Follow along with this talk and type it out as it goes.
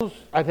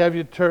I'd have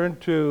you turn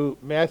to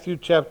Matthew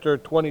chapter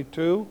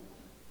 22.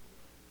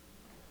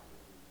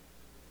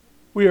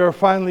 We are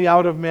finally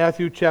out of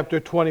Matthew chapter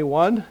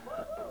 21,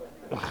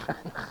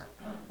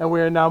 and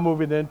we are now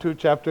moving into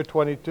chapter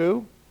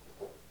 22.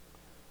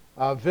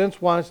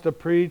 Vince wants to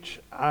preach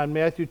on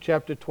Matthew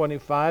chapter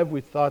 25.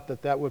 We thought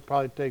that would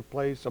probably take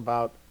place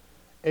about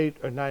 8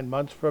 or 9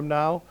 months from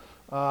now.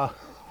 The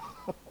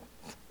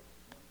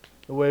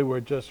way we're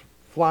just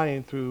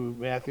flying through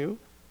Matthew.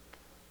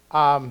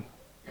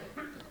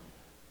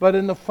 But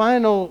in the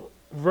final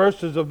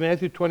verses of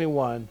Matthew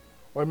 21,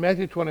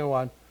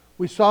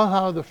 we saw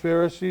how the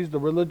Pharisees, the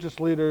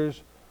religious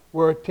leaders,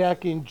 were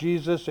attacking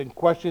Jesus and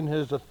questioning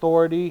his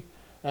authority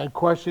and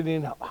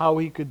questioning how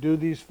he could do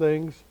these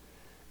things.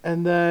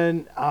 And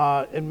then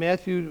at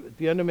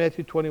the end of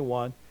Matthew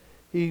 21,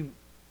 he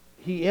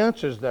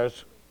answers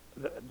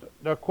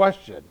their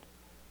question.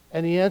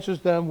 And he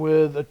answers them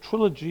with a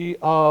trilogy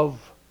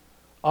of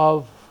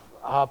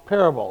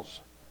parables.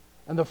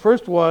 And the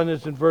first one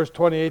is in verse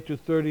 28 to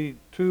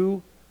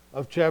 32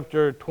 of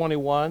chapter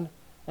 21,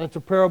 and it's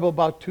a parable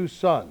about two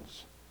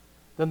sons.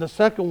 Then the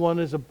second one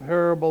is a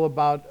parable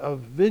about a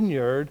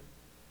vineyard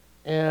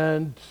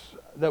and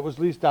that was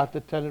leased out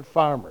to tenant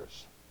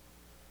farmers.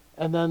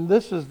 And then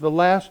this is the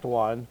last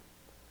one,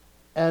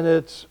 and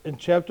it's in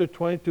chapter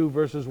 22,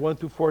 verses 1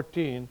 through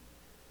 14.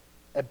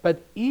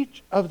 But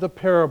each of the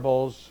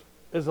parables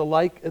is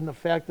alike in the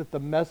fact that the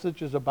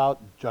message is about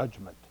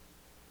judgment.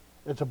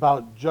 It's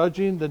about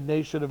judging the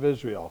nation of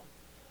Israel.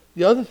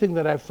 The other thing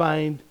that I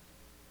find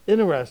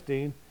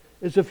interesting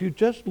is if you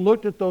just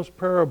looked at those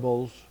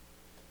parables,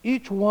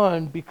 each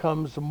one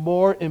becomes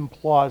more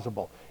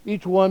implausible.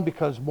 Each one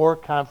becomes more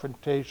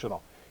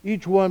confrontational.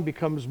 Each one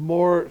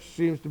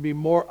seems to be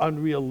more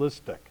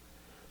unrealistic.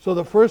 So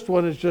the first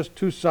one is just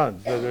two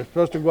sons. They're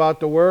supposed to go out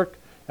to work,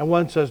 and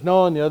one says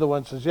no, and the other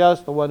one says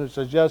yes. The one who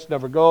says yes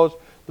never goes.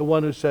 The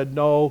one who said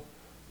no,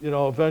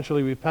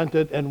 eventually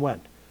repented and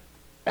went.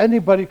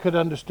 Anybody could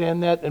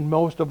understand that, and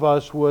most of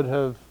us would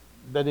have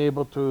been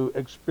able to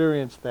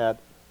experience that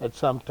at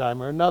some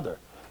time or another.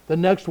 The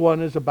next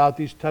one is about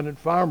these tenant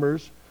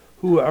farmers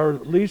who are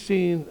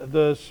leasing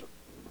this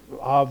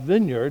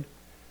vineyard,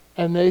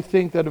 and they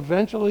think that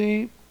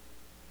eventually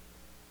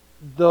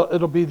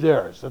it'll be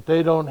theirs, that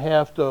they don't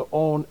have to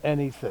own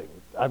anything,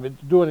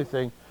 do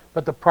anything,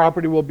 but the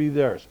property will be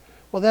theirs.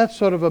 Well, that's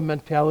sort of a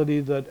mentality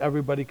that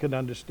everybody can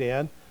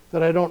understand,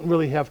 that I don't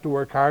really have to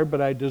work hard,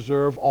 but I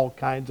deserve all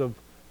kinds of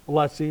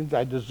blessings.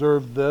 I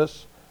deserve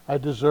this. I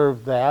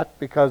deserve that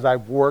because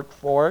I've worked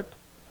for it.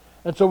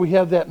 And so we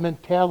have that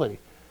mentality.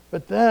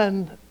 But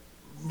then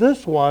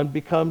this one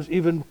becomes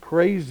even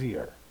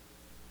crazier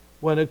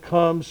when it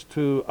comes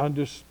to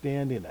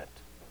understanding it.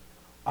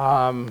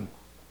 But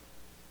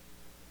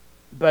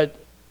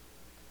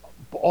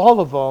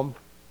all of them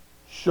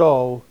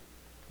show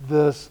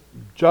this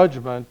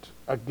judgment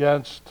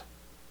against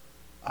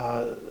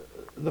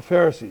the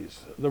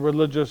Pharisees, the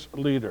religious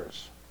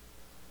leaders.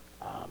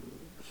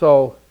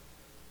 So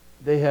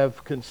they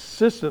have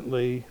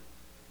consistently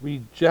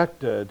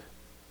rejected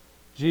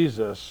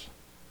Jesus,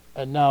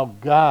 and now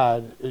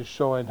God is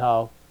showing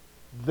how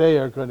they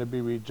are going to be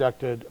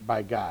rejected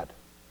by God.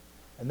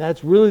 And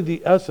that's really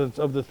the essence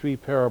of the three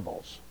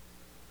parables.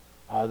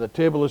 The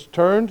table is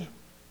turned,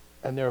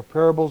 and there are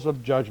parables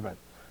of judgment.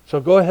 So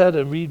go ahead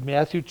and read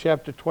Matthew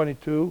chapter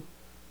 22,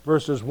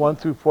 verses 1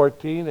 through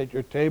 14 at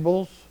your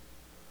tables.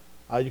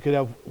 You can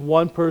have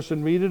one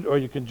person read it, or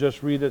you can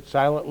just read it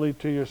silently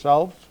to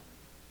yourselves.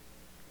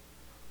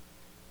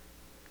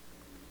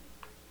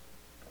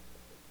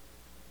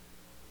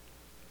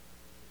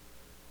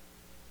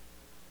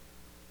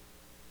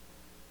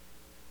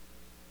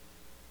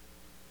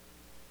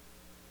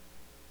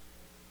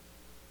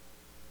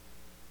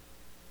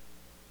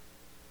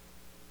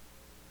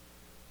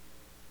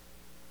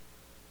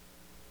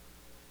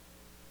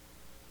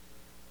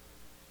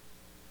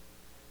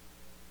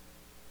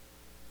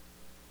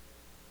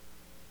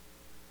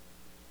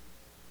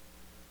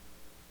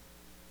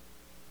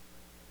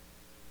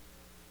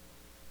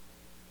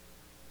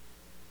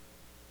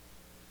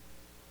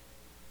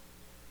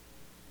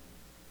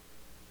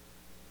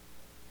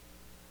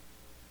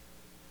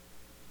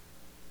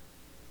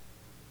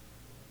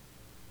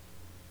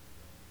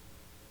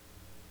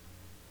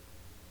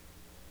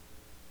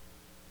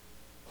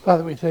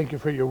 Father, we thank you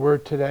for your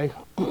word today,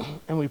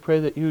 and we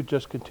pray that you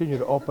just continue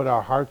to open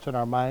our hearts and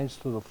our minds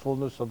to the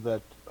fullness of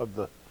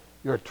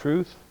your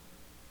truth,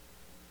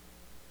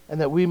 and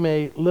that we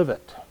may live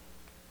it,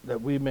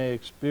 that we may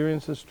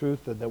experience this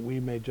truth, and that we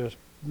may just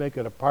make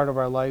it a part of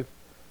our life,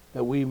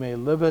 that we may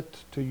live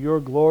it to your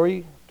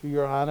glory, to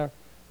your honor,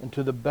 and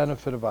to the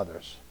benefit of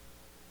others.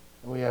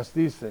 And we ask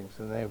these things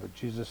in the name of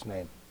Jesus'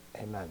 name.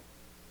 Amen.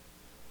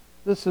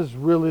 This is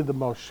really the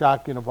most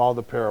shocking of all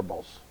the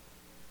parables.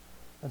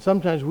 And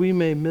sometimes we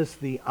may miss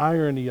the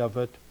irony of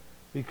it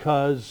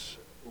because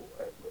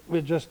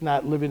we're just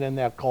not living in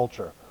that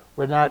culture.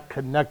 We're not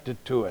connected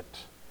to it.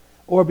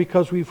 Or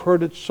because we've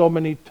heard it so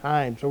many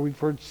times, or we've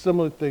heard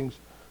similar things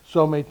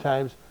so many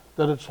times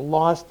that it's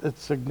lost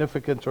its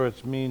significance or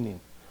its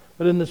meaning.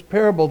 But in this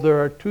parable, there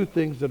are two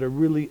things that are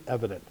really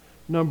evident.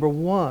 Number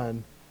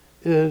one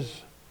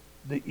is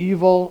the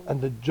evil and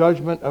the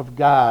judgment of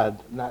God,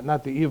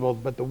 not the evil,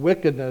 but the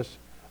wickedness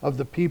of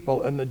the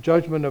people and the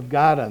judgment of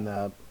God on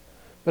them.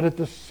 But at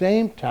the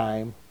same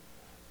time,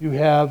 you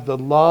have the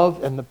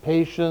love and the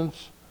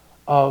patience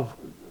of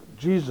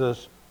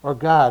Jesus or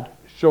God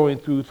showing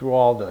through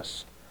all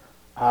this.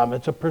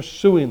 It's a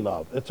pursuing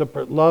love. It's a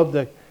love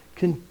that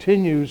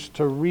continues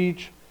to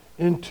reach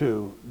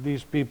into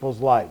these people's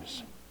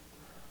lives.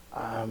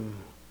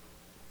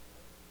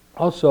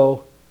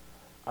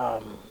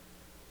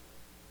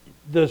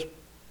 This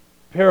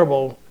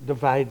parable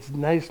divides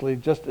nicely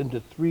just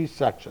into three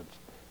sections.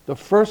 The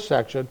first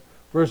section,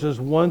 verses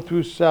 1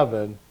 through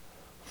 7,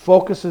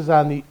 focuses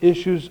on the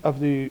issues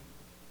of the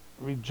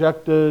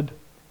rejected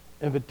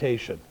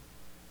invitation.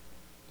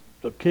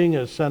 The king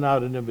has sent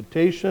out an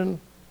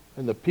invitation,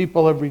 and the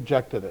people have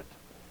rejected it.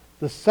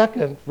 The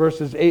second,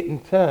 verses 8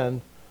 and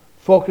 10,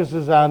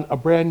 focuses on a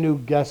brand new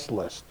guest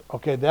list.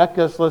 Okay, that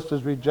guest list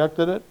has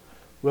rejected it.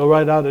 We'll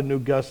write out a new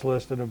guest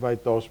list and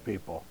invite those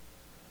people.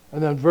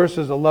 And then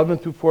verses 11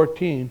 through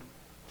 14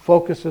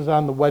 focuses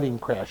on the wedding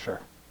crasher.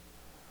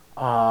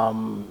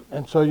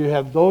 And so you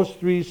have those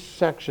three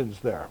sections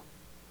there.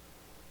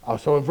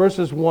 So in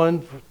verses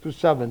 1 through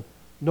 7,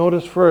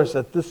 notice first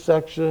that this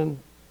section,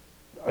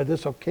 or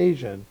this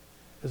occasion,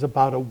 is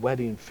about a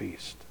wedding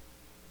feast.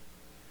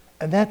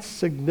 And that's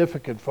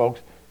significant,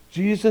 folks.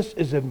 Jesus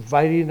is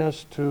inviting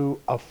us to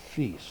a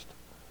feast,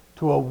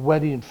 to a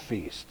wedding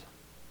feast.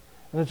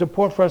 And it's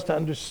important for us to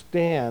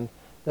understand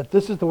that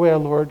this is the way our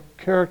Lord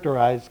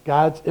characterized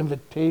God's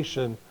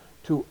invitation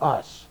to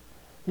us.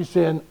 He's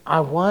saying, I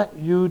want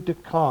you to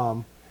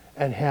come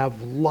and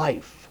have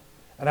life.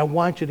 And I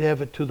want you to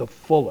have it to the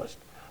fullest.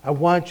 I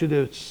want you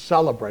to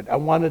celebrate. I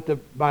want it to,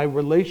 my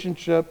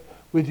relationship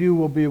with you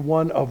will be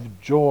one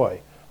of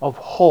joy, of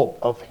hope,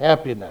 of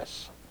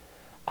happiness.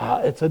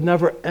 It's a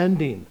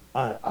never-ending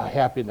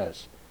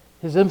happiness.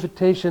 His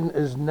invitation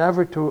is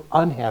never to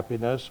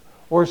unhappiness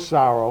or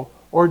sorrow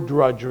or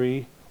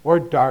drudgery or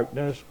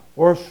darkness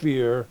or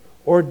fear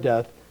or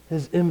death.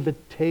 His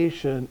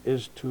invitation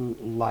is to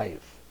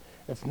life.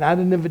 It's not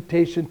an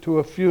invitation to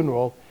a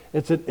funeral.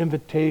 It's an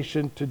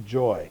invitation to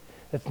joy.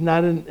 It's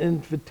not an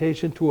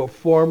invitation to a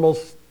formal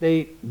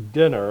state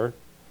dinner,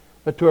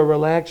 but to a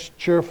relaxed,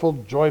 cheerful,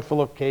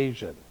 joyful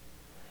occasion.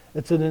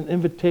 It's an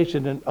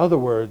invitation, in other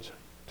words,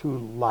 to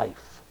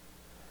life.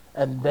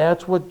 And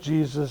that's what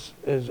Jesus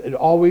is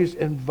always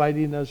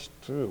inviting us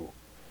to.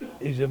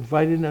 He's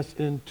inviting us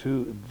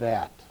into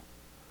that.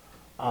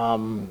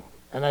 And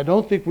I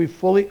don't think we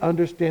fully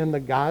understand the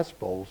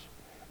Gospels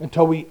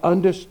until we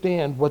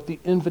understand what the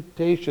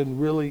invitation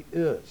really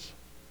is.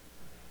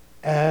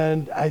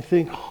 And I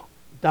think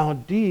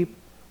down deep,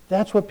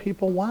 that's what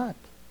people want.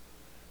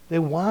 They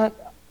want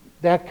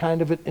that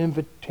kind of an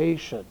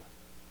invitation.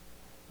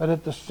 But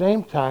at the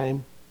same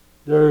time,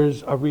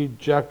 there's a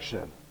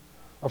rejection.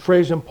 A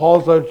phrase in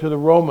Paul's letter to the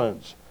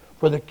Romans,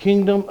 for the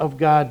kingdom of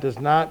God does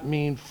not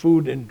mean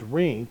food and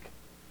drink,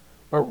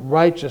 but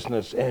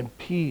righteousness and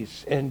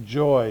peace and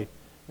joy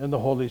in the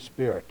Holy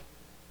Spirit.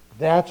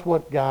 That's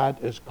what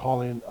God is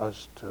calling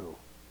us to.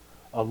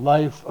 A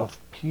life of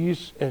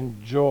peace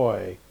and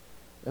joy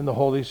in the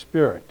Holy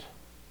Spirit.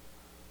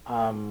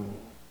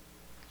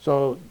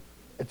 So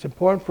it's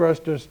important for us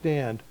to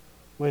understand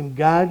when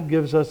God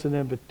gives us an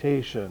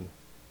invitation,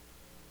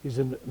 He's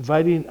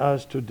inviting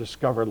us to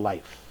discover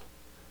life.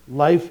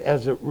 Life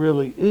as it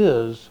really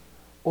is,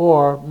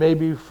 or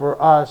maybe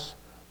for us,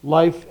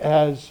 life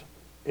as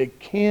it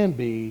can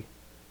be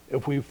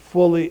if we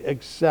fully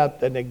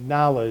accept and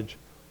acknowledge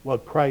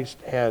what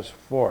Christ has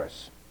for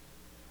us.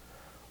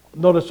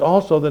 Notice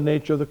also the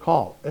nature of the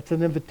call. It's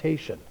an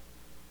invitation.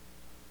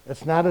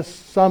 It's not a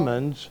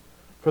summons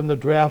from the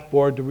draft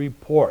board to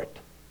report.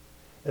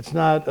 It's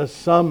not a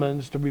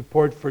summons to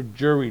report for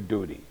jury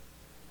duty.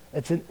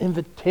 It's an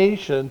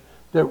invitation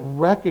that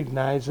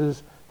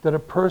recognizes that a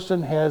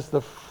person has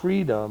the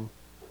freedom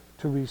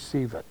to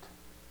receive it.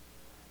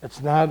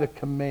 It's not a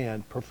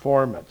command,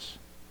 performance.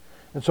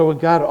 And so when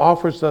God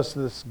offers us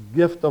this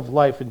gift of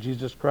life in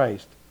Jesus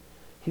Christ,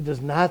 He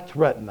does not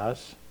threaten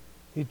us.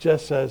 He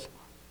just says,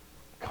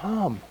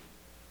 come.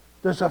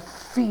 There's a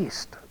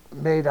feast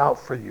made out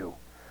for you.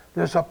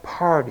 There's a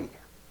party.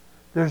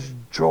 There's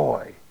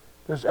joy.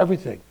 There's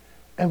everything.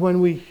 And when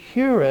we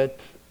hear it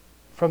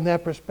from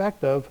that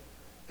perspective,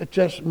 it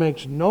just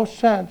makes no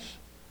sense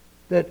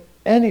that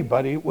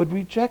anybody would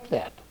reject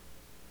that.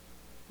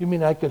 You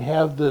mean I could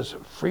have this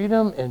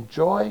freedom and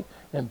joy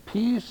and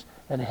peace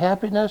and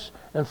happiness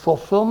and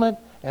fulfillment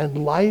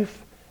and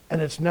life,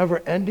 and it's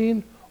never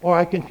ending, or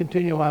I can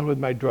continue on with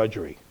my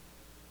drudgery?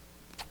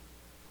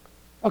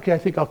 Okay, I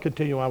think I'll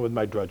continue on with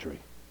my drudgery.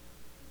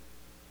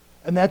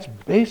 And that's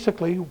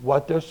basically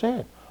what they're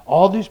saying.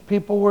 All these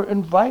people were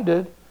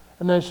invited,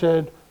 and they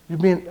said, you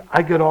mean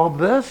I get all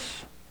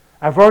this?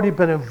 I've already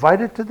been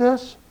invited to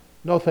this?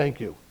 No, thank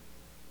you.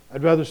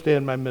 I'd rather stay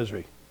in my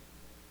misery.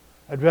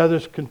 I'd rather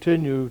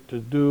continue to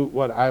do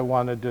what I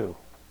want to do.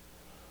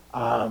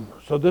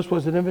 So this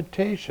was an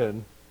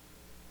invitation.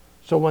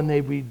 So when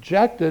they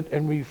rejected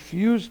and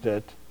refused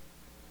it,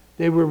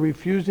 they were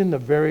refusing the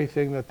very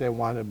thing that they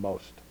wanted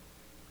most.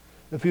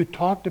 If you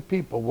talk to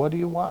people, what do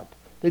you want?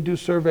 They do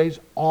surveys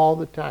all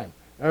the time.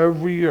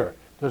 Every year,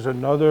 there's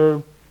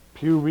another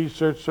Pew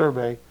Research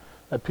survey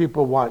that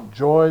people want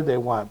joy, they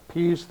want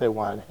peace, they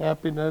want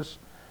happiness.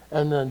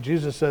 And then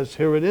Jesus says,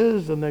 here it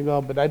is. And they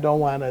go, but I don't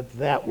want it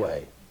that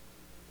way.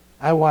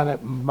 I want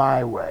it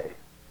my way.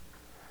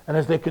 And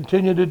as they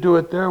continue to do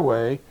it their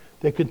way,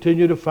 they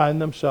continue to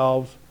find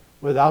themselves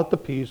without the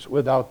peace,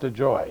 without the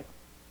joy.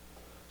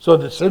 So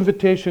this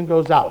invitation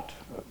goes out.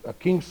 A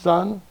king's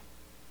son,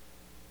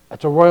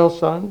 that's a royal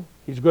son.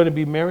 He's going to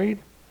be married,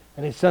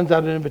 and he sends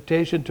out an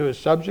invitation to his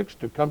subjects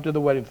to come to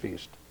the wedding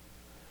feast.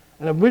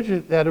 And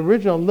that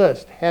original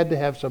list had to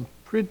have some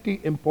pretty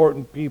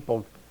important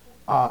people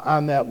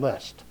on that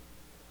list.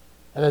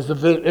 And as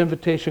the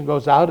invitation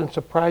goes out, and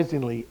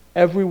surprisingly,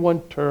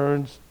 everyone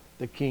turns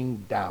the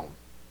king down.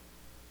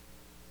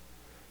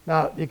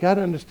 Now, you got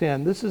to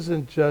understand, this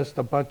isn't just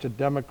a bunch of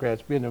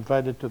Democrats being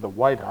invited to the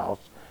White House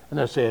and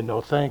they're saying,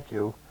 no, thank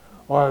you.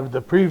 Or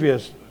the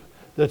previous,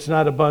 that's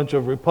not a bunch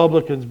of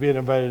Republicans being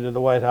invited to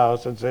the White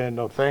House and saying,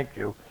 no, thank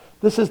you.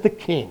 This is the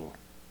king.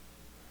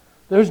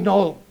 There's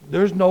no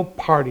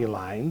party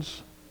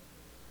lines.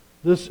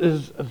 This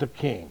is the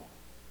king.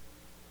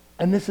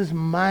 And this is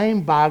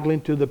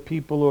mind-boggling to the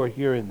people who are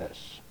hearing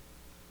this.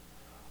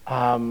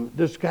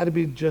 There's got to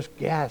be just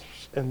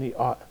gasps in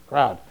the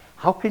crowd.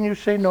 How can you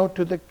say no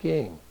to the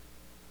king?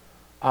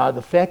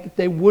 The fact that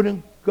they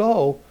wouldn't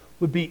go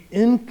would be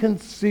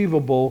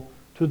inconceivable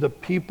to the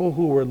people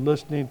who were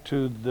listening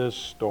to this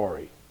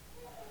story.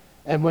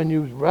 And when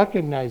you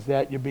recognize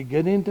that, you're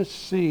beginning to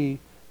see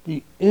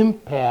the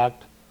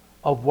impact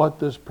of what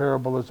this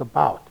parable is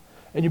about.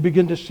 And you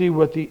begin to see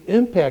what the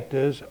impact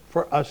is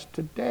for us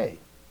today.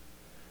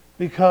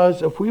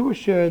 Because if we were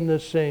sharing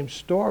this same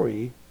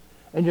story,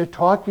 and you're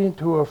talking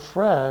to a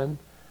friend,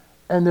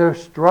 and they're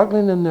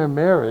struggling in their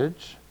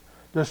marriage,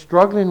 they're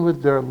struggling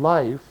with their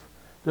life,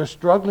 they're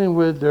struggling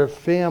with their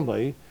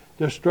family,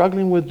 they're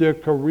struggling with their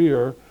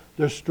career,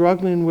 they're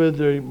struggling with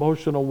their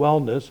emotional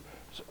wellness,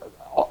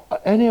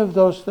 any of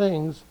those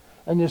things,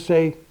 and you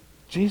say,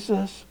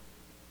 Jesus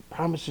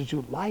promises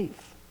you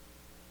life.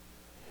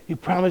 He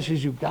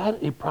promises you God,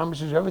 he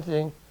promises you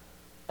everything.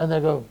 And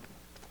they go,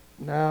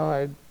 no,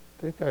 I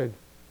think I'd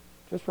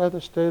just rather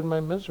stay in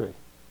my misery.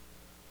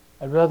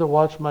 I'd rather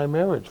watch my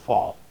marriage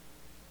fail.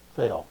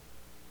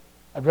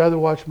 I'd rather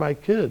watch my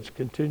kids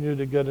continue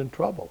to get in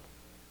trouble.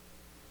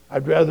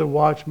 I'd rather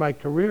watch my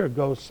career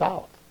go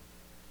south.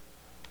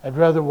 I'd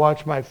rather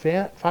watch my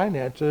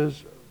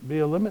finances be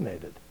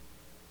eliminated.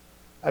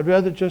 I'd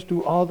rather just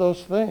do all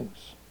those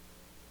things.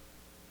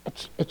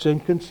 It's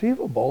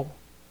inconceivable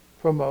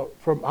from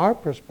our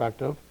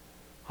perspective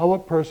how a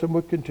person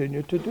would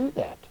continue to do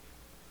that.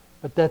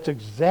 But that's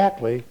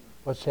exactly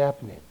what's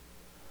happening.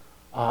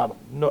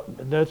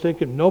 They're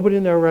thinking nobody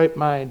in their right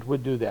mind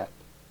would do that.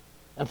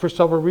 And for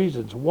several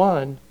reasons.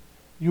 One,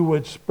 you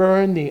would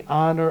spurn the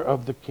honor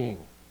of the king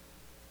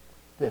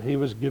that he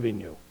was giving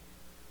you.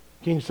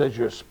 King says,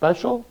 you're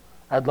special.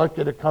 I'd like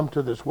you to come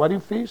to this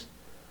wedding feast.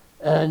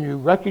 And you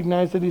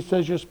recognize that he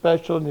says you're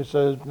special, and he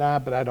says, nah,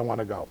 but I don't want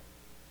to go.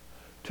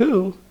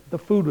 Two, the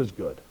food was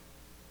good.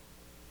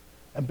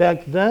 And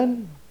back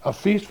then, a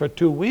feast for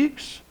 2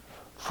 weeks,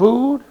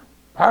 food,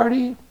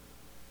 party,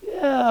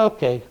 yeah,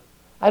 okay.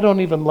 I don't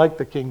even like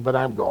the king, but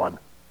I'm going.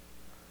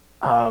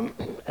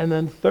 And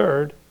then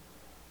third,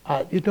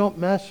 you don't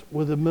mess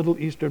with a Middle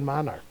Eastern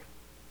monarch.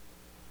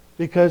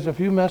 Because if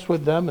you mess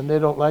with them and they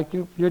don't like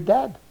you, you're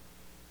dead.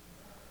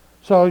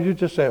 So you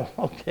just say,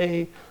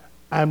 okay,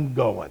 I'm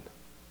going.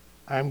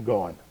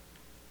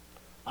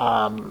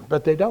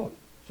 But they don't.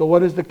 So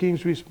what is the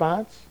king's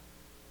response?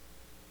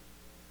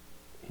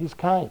 He's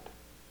kind.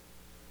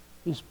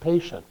 He's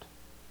patient.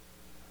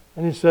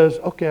 And he says,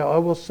 okay, I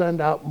will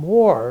send out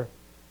more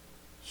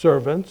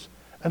servants,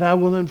 and I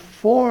will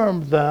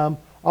inform them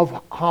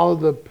of how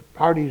the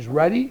party's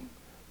ready,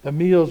 the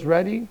meal's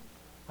ready.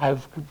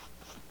 I've,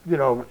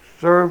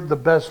 served the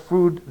best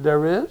food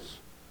there is.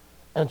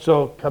 And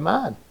so, come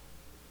on.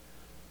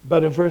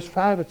 But in verse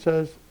 5 it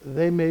says,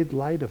 they made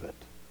light of it.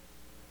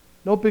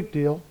 No big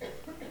deal.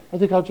 I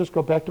think I'll just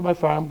go back to my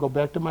farm, go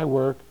back to my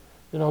work,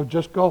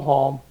 just go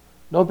home.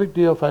 No big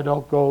deal if I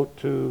don't go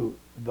to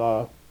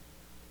the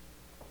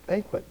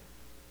banquet.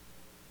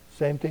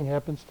 Same thing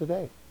happens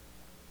today.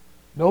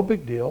 No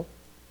big deal.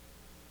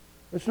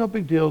 It's no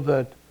big deal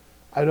that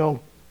I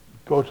don't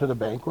go to the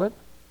banquet.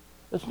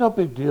 It's no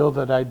big deal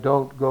that I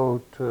don't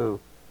go to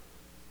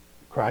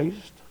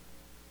Christ.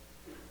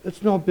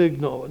 It's no big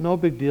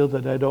deal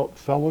that I don't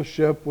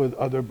fellowship with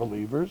other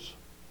believers.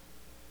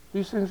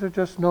 These things are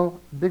just no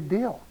big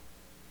deal.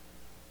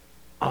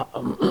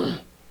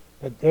 But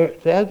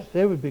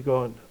they would be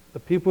going, the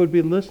people would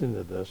be listening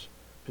to this.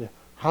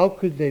 How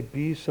could they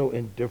be so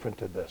indifferent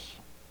to this?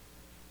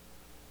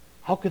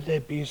 How could they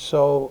be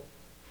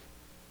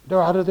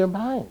they're out of their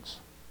minds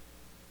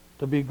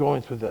to be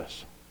going through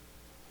this.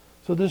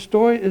 So this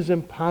story is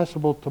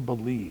impossible to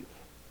believe.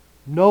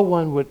 No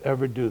one would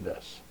ever do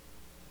this.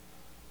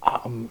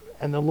 And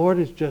the Lord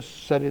is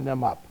just setting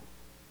them up.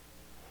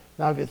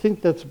 Now, if you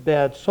think that's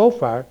bad so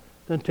far,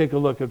 then take a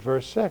look at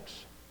verse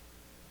 6.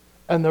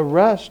 And the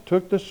rest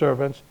took the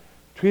servants,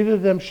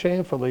 treated them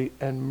shamefully,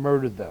 and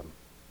murdered them.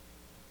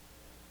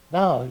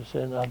 Now, you're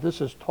saying, now,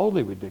 this is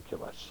totally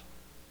ridiculous.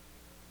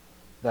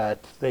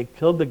 That they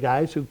killed the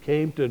guys who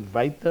came to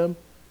invite them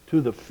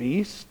to the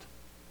feast.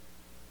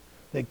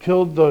 They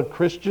killed the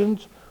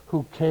Christians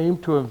who came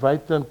to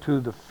invite them to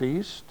the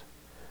feast.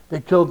 They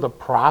killed the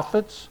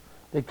prophets.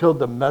 They killed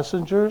the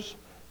messengers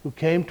who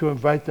came to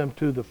invite them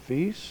to the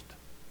feast.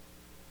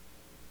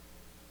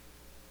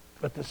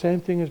 But the same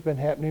thing has been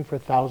happening for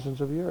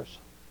thousands of years.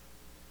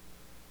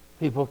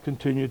 People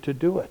continue to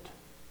do it.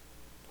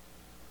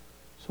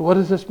 So what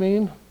does this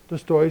mean? The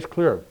story is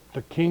clear.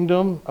 The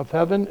kingdom of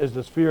heaven is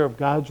the sphere of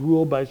God's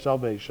rule by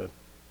salvation.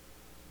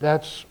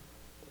 That's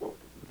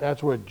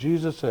where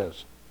Jesus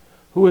is.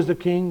 Who is the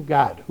king?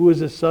 God. Who is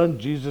his son?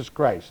 Jesus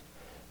Christ.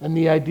 And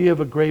the idea of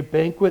a great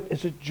banquet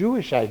is a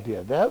Jewish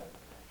idea.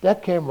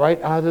 That came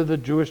right out of the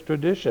Jewish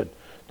tradition.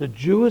 The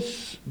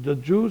Jews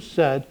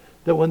said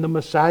that when the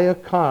Messiah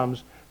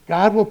comes,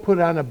 God will put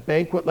on a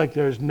banquet like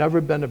there has never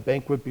been a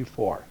banquet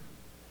before.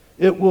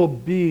 It will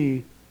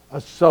be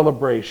a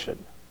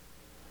celebration.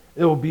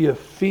 It will be a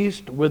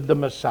feast with the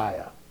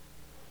Messiah.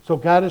 So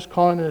God is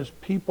calling his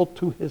people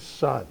to his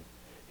son.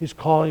 He's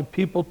calling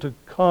people to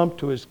come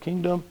to his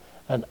kingdom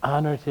and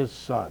honor his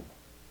son.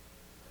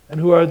 And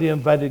who are the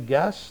invited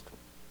guests?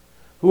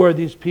 Who are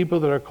these people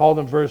that are called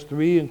in verse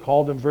 3 and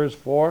called in verse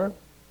 4?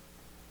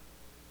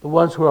 The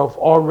ones who have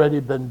already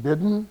been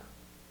bidden.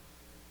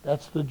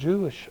 That's the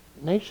Jewish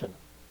nation.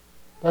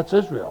 That's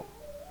Israel.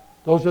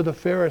 Those are the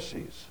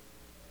Pharisees.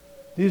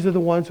 These are the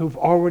ones who've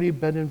already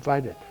been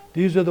invited.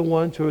 These are the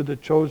ones who are the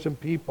chosen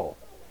people.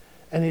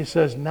 And he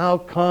says, now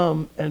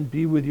come and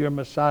be with your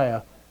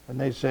Messiah. And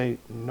they say,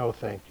 no,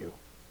 thank you.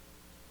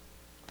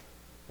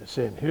 They're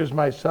saying, here's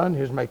my son,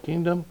 here's my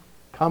kingdom.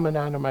 Come and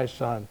honor my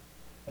son.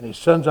 And he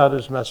sends out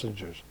his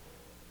messengers.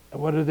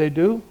 And what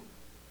do?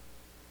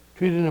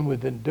 Treating him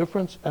with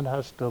indifference and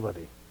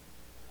hostility.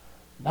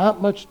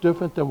 Not much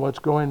different than what's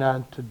going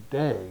on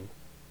today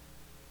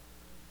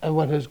and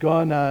what has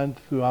gone on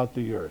throughout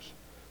the years.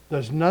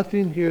 There's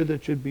nothing here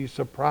that should be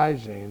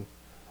surprising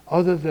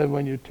other than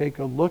when you take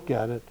a look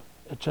at it,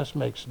 it just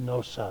makes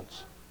no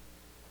sense.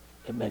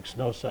 It makes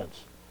no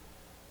sense.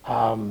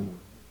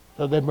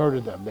 So they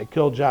murdered them. They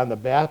killed John the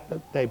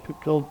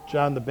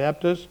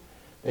Baptist.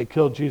 They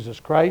killed Jesus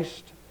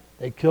Christ.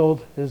 They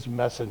killed his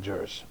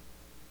messengers.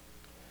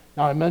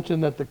 Now I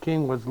mentioned that the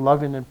king was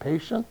loving and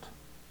patient.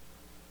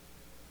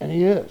 And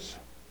he is,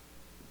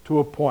 to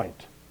a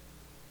point.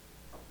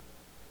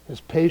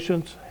 His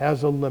patience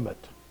has a limit.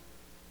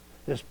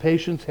 His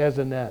patience has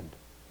an end.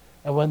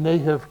 And when they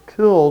have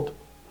killed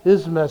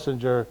his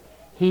messenger,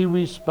 he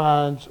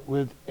responds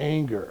with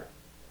anger.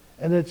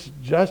 And it's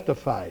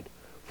justified.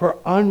 For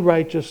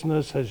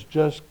unrighteousness has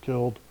just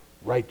killed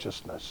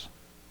righteousness.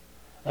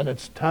 And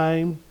it's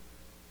time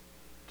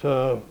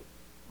to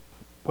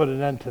put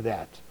an end to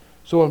that.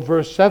 So in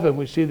verse 7,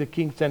 we see the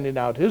king sending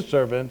out his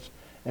servants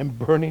and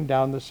burning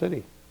down the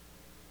city.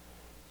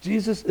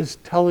 Jesus is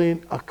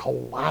telling a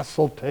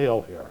colossal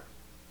tale here.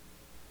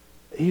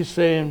 He's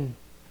saying,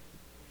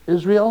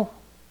 Israel,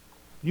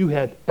 you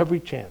had every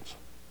chance.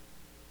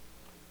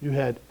 You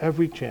had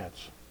every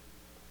chance.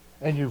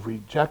 And you've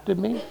rejected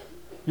me.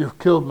 You've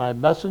killed my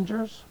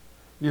messengers.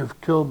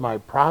 You've killed my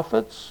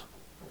prophets.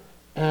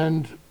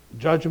 And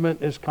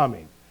judgment is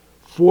coming.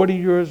 40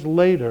 years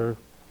later,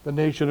 the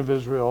nation of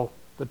Israel,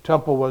 the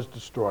temple was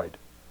destroyed.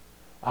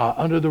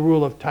 Under the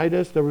rule of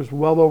Titus, there was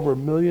well over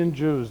 1 million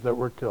Jews that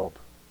were killed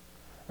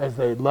as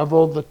they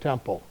leveled the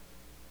temple.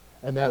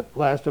 And that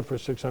lasted for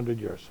 600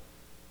 years.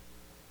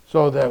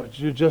 So that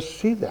you just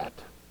see that.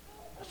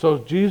 So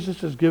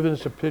Jesus is giving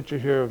us a picture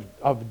here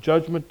of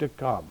judgment to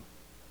come.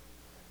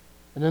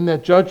 And in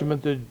that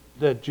judgment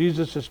that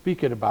Jesus is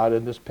speaking about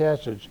in this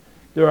passage,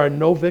 there are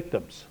no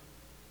victims.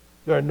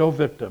 There are no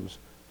victims.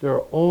 There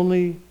are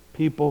only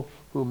people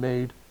who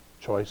made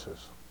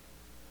choices.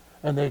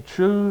 And they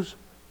choose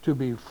to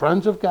be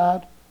friends of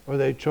God, or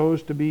they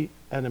chose to be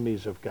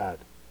enemies of God.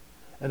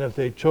 And if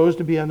they chose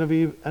to be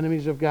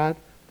enemies of God,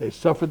 they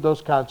suffered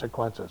those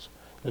consequences.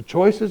 The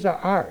choices are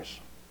ours.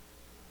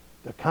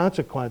 The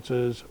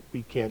consequences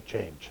we can't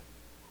change.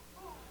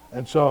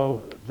 And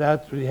so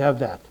we have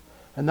that.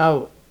 And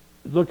now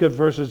look at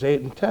verses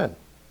 8 and 10.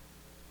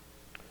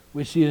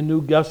 We see a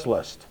new guest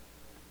list.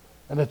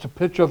 And it's a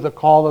picture of the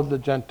call of the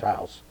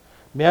Gentiles.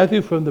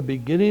 Matthew, from the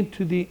beginning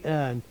to the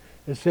end,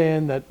 is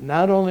saying that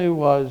not only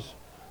was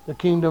the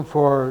kingdom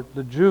for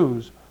the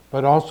Jews,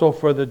 but also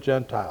for the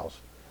Gentiles.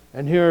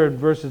 And here in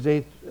verses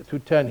 8 through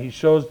 10, he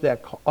shows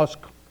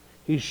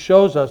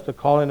us the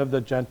calling of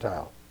the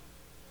Gentile.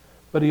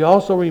 But he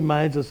also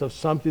reminds us of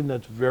something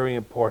that's very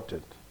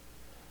important.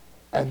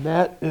 And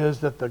that is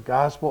that the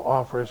gospel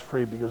offer is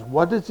free. Because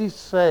what does he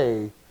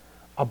say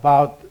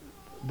about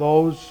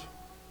those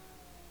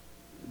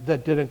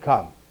that didn't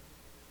come,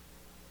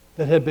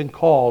 that had been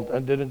called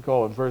and didn't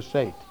go in verse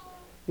 8.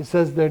 He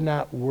says they're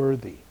not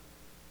worthy.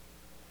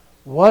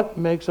 What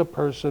makes a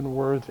person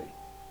worthy?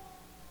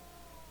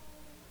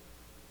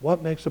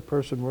 What makes a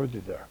person worthy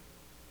there?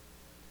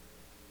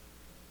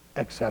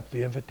 Accept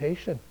the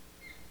invitation.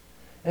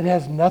 It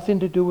has nothing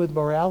to do with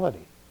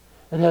morality.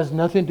 It has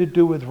nothing to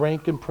do with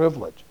rank and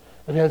privilege.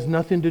 It has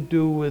nothing to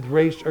do with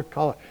race or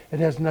color. It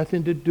has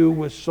nothing to do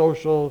with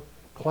social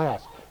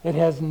class. It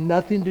has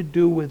nothing to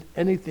do with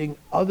anything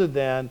other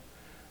than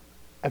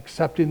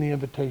accepting the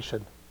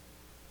invitation.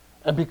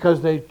 And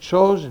because they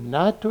chose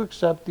not to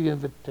accept the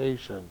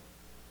invitation,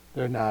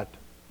 they're not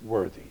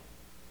worthy.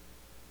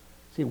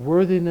 See,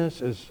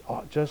 worthiness is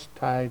just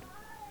tied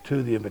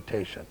to the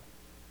invitation.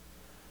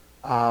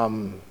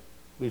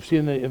 We've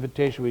seen the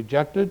invitation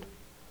rejected,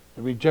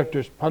 the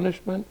rejecter's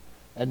punishment,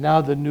 and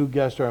now the new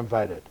guests are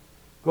invited.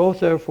 Go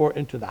therefore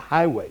into the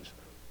highways,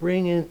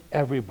 bring in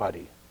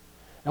everybody.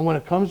 And when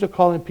it comes to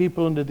calling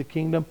people into the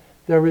kingdom,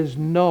 there is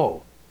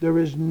no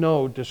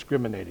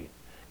discriminating.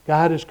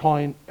 God is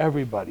calling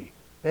everybody,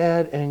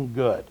 bad and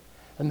good.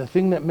 And the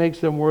thing that makes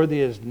them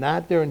worthy is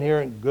not their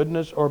inherent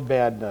goodness or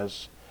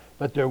badness,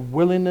 but their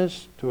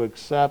willingness to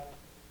accept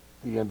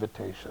the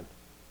invitation.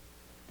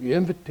 The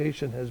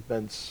invitation has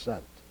been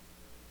sent.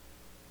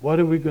 What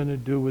are we going to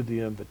do with the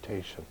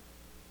invitation?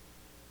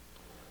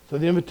 So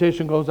the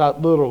invitation goes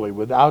out literally,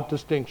 without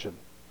distinction,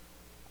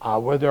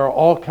 where there are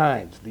all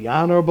kinds, the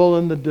honorable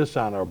and the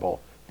dishonorable,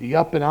 the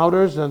up and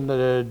outers and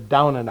the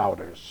down and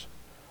outers.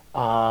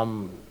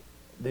 The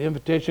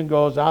invitation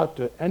goes out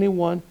to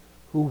anyone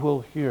who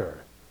will hear,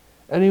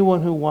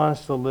 anyone who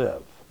wants to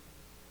live.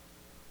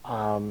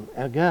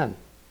 Again,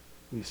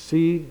 we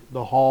see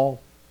the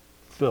hall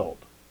filled.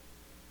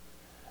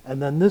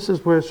 And then this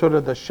is where sort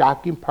of the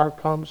shocking part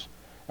comes.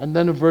 And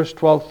then in verse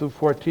 12 through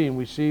 14,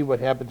 we see what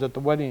happens at the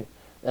wedding,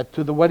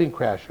 to the wedding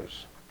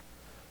crashers.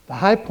 The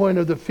high point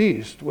of the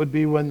feast would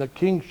be when the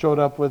king showed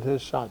up with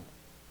his son.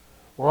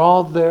 We're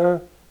all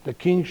there, the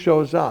king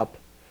shows up,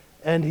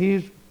 and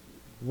he's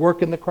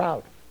working the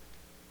crowd.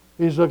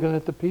 He's looking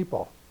at the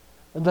people.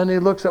 And then he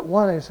looks at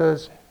one and he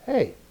says,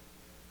 "Hey,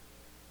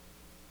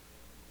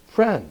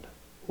 friend,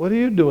 what are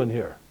you doing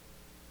here?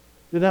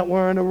 You're not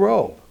wearing a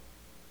robe."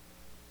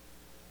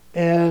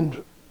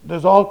 And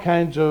there's all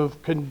kinds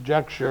of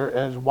conjecture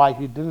as why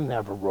he didn't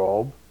have a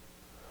robe,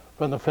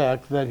 from the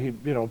fact that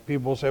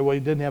people say, well, he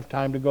didn't have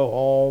time to go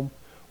home,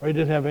 or he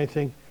didn't have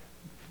anything.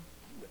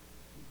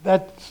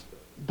 That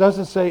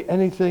doesn't say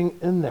anything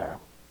in there,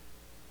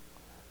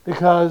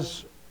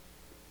 because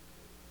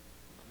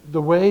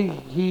the way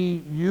he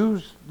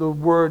used the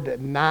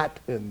word "not"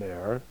 in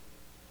there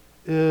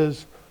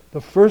is the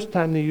first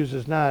time he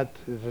uses "not,"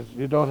 is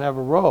you don't have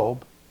a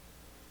robe.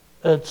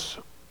 It's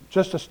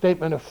just a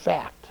statement of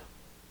fact.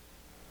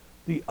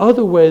 The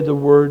other way the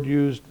word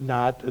used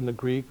 "not" in the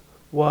Greek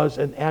was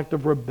an act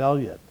of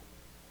rebellion.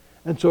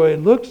 And so he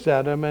looks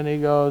at him and he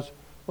goes,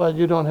 well,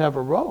 you don't have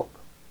a robe.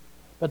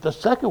 But the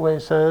second way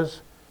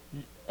says,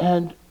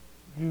 and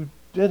you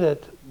did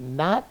it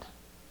not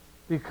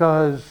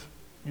because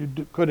you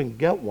couldn't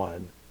get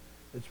one,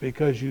 it's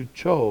because you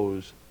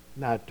chose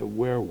not to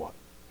wear one.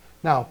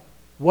 Now,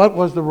 what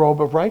was the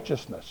robe of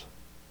righteousness?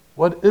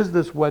 What is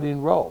this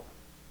wedding robe?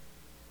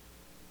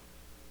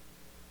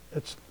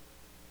 It's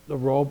the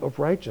robe of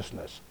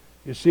righteousness.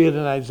 You see it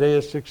in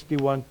Isaiah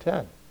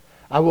 61:10.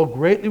 I will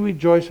greatly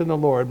rejoice in the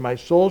Lord. My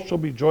soul shall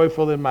be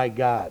joyful in my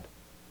God.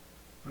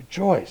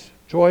 Rejoice,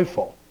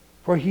 joyful.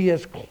 For he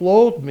has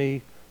clothed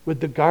me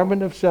with the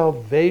garment of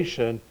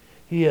salvation.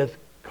 He hath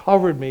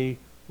covered me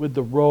with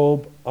the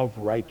robe of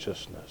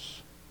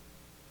righteousness.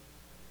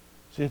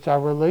 See, it's our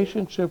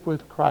relationship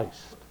with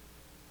Christ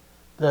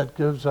that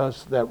gives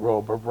us that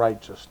robe of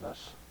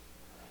righteousness.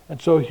 And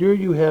so here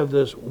you have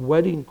this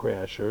wedding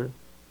crasher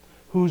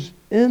who's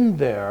in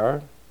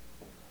there,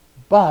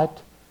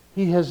 but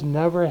he has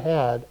never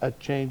had a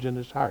change in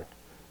his heart.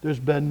 There's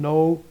been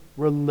no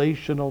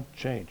relational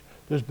change.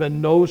 There's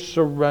been no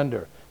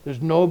surrender.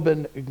 There's no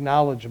been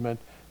acknowledgement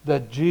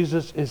that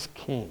Jesus is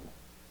king.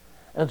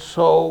 And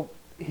so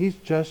he's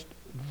just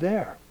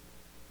there.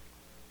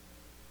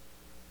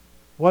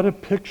 What a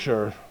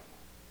picture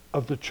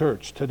of the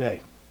church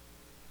today.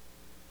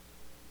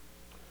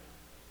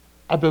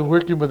 I've been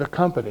working with a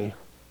company,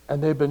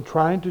 and they've been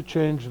trying to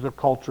change the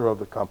culture of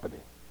the company.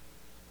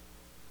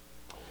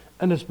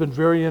 And it's been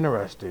very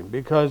interesting,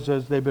 because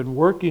as they've been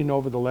working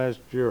over the last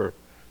year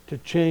to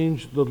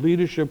change the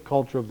leadership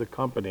culture of the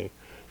company,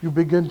 you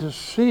begin to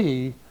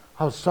see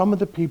how some of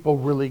the people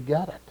really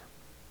get it.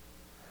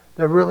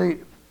 They're really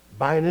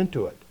buying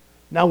into it.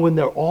 Now, when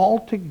they're all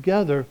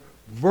together,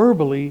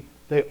 verbally,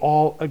 they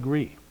all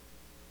agree.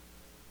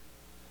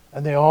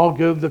 And they all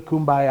give the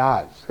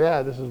kumbayas.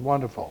 Yeah, this is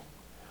wonderful.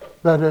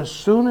 But as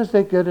soon as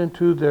they get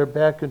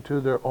back into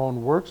their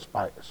own work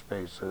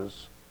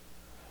spaces,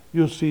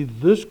 you'll see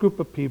this group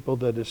of people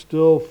that is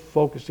still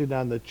focusing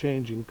on the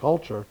changing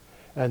culture,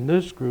 and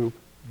this group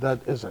that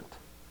isn't.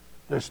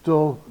 They're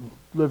still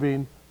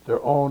living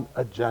their own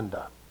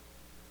agenda.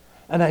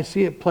 And I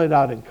see it played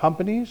out in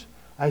companies.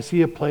 I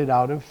see it played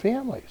out in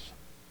families.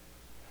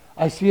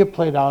 I see it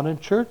played out in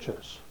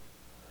churches.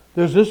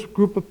 There's this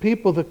group of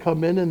people that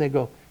come in and they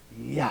go,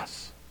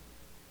 yes,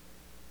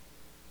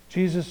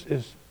 Jesus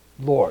is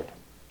Lord.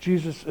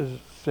 Jesus is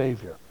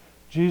Savior.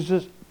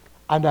 Jesus,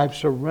 and I've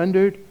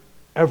surrendered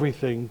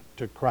everything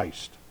to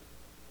Christ.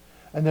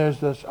 And there's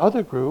this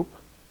other group,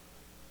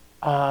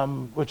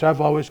 which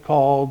I've always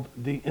called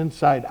the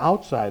inside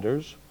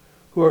outsiders,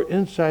 who are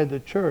inside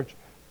the church,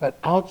 but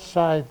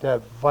outside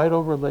that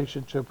vital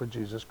relationship with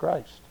Jesus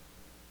Christ.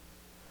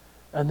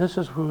 And this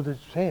is who they're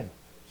saying.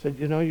 Said,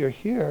 you're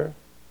here,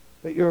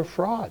 but you're a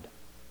fraud.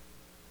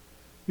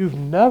 You've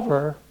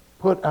never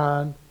put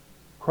on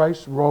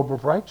Christ's robe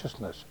of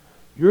righteousness.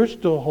 You're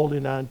still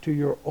holding on to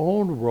your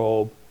own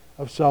robe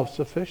of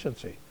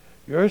self-sufficiency.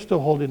 You're still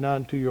holding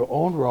on to your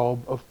own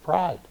robe of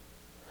pride.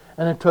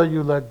 And until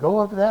you let go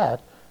of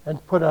that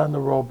and put on the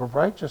robe of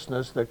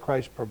righteousness that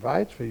Christ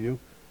provides for you,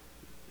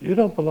 you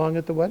don't belong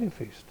at the wedding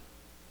feast.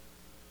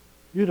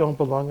 You don't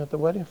belong at the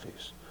wedding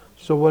feast.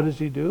 So what does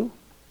he do?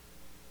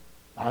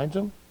 Binds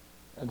them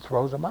and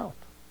throws them out.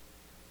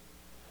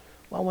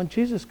 Well, when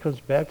Jesus comes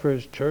back for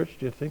his church,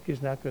 do you think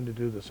he's not going to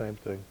do the same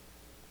thing?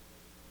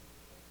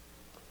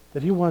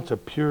 That he wants a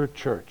pure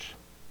church.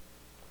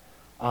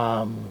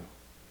 Now,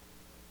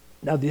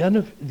 the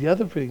other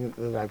thing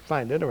that I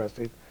find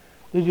interesting,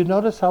 did you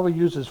notice how he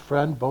uses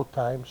friend both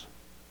times?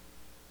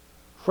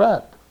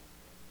 Friend.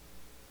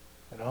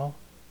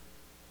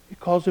 He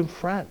calls him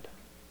friend.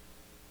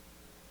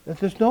 That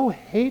there's no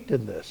hate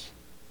in this.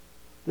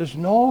 There's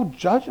no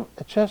judgment.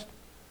 It's just,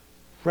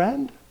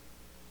 friend,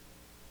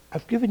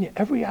 I've given you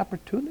every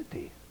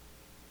opportunity.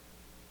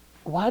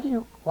 Why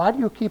do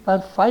you keep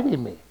on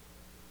fighting me?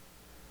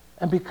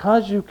 And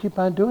because you keep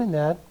on doing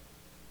that,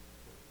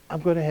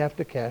 I'm going to have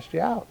to cast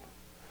you out.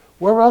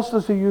 Where else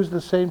does he use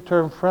the same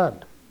term,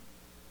 friend?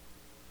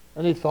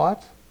 Any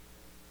thoughts?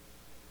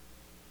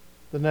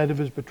 The night of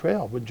his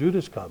betrayal, when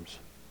Judas comes.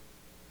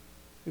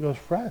 He goes,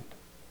 friend,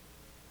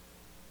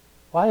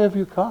 why have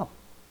you come?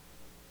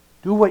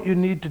 Do what you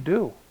need to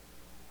do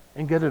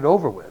and get it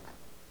over with.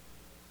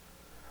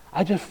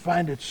 I just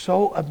find it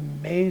so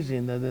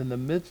amazing that in the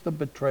midst of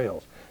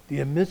betrayals,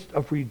 the midst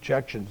of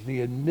rejections,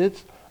 the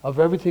midst of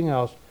everything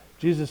else,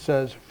 Jesus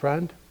says,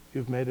 friend,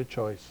 you've made a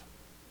choice.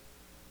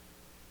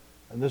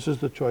 And this is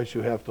the choice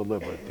you have to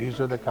live with.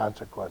 These are the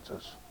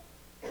consequences.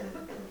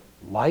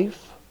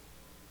 Life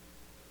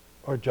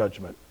or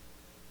judgment.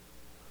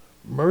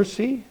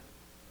 Mercy,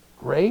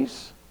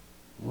 grace,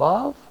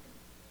 love,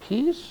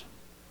 peace,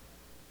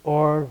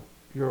 or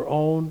your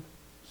own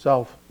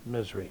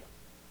self-misery.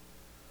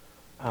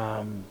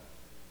 And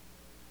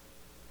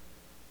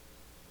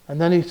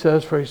then he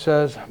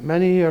says,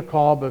 many are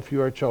called, but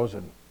few are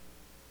chosen.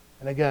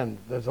 And again,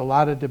 there's a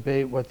lot of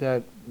debate what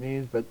that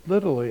means, but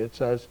literally it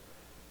says,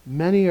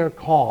 many are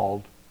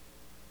called,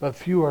 but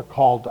few are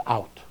called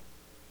out.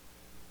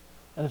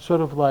 And it's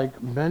sort of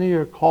like many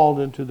are called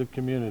into the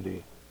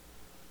community,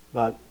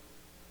 but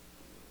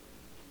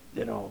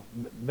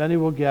many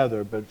will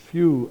gather, but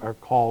few are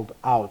called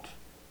out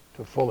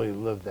to fully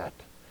live that.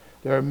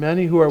 There are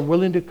many who are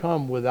willing to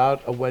come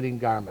without a wedding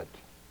garment.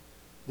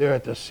 They're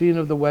at the scene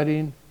of the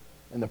wedding,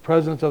 in the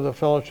presence of the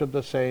fellowship of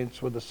the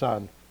saints with the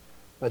Son,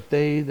 but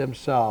they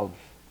themselves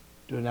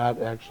do not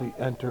actually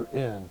enter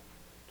in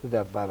to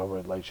that vital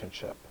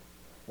relationship.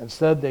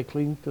 Instead, they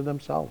cling to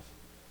themselves.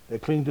 They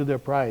cling to their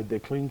pride. They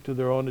cling to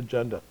their own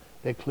agenda.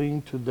 They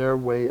cling to their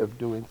way of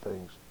doing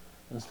things.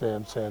 Instead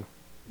of saying,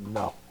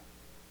 no.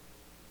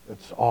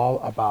 It's all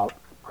about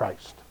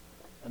Christ.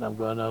 And I'm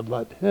going to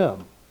let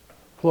him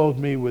clothe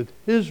me with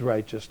his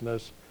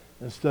righteousness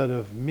instead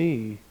of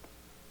me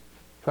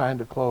trying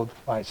to clothe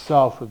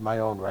myself with my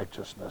own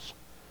righteousness.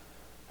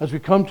 As we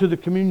come to the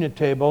communion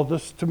table,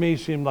 this to me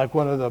seemed like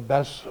one of the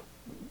best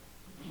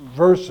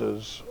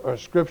verses or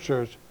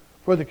scriptures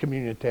for the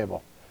communion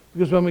table.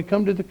 Because when we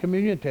come to the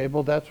communion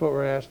table, that's what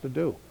we're asked to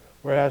do.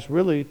 We're asked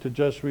really to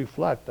just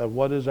reflect on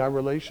what is our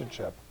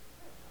relationship.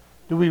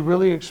 Do we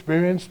really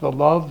experience the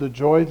love, the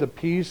joy, the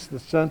peace, the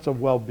sense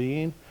of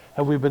well-being?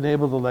 Have we been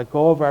able to let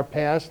go of our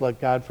past, let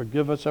God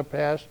forgive us our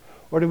past?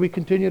 Or do we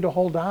continue to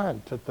hold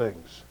on to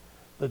things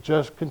that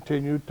just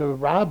continue to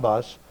rob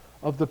us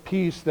of the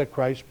peace that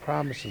Christ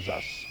promises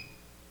us?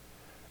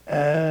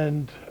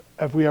 And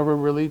have we ever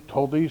really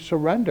totally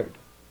surrendered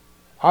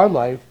our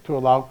life to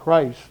allow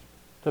Christ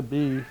to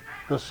be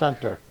the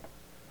center?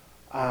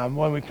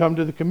 When we come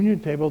to the communion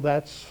table,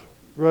 that's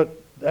what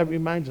that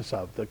reminds us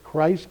of, that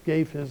Christ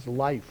gave his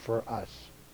life for us.